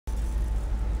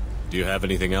Do you have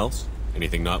anything else?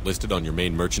 Anything not listed on your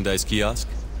main merchandise kiosk?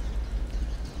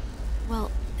 Well,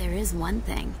 there is one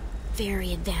thing.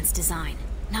 Very advanced design.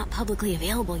 Not publicly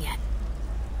available yet.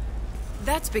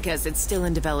 That's because it's still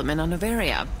in development on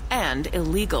Novaria, and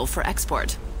illegal for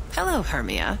export. Hello,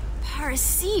 Hermia.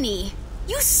 Parsini!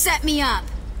 You set me up!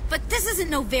 But this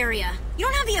isn't Novaria. You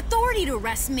don't have the authority to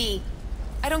arrest me.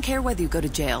 I don't care whether you go to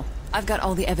jail. I've got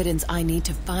all the evidence I need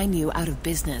to find you out of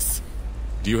business.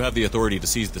 Do you have the authority to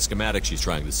seize the schematic she's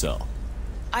trying to sell?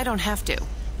 I don't have to.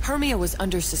 Hermia was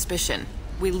under suspicion.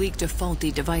 We leaked a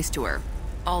faulty device to her.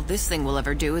 All this thing will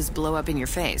ever do is blow up in your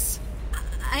face.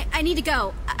 I need to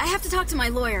go. I have to talk to my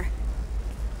lawyer.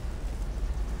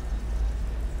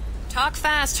 Talk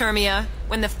fast, Hermia.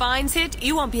 When the fines hit,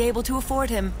 you won't be able to afford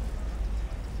him.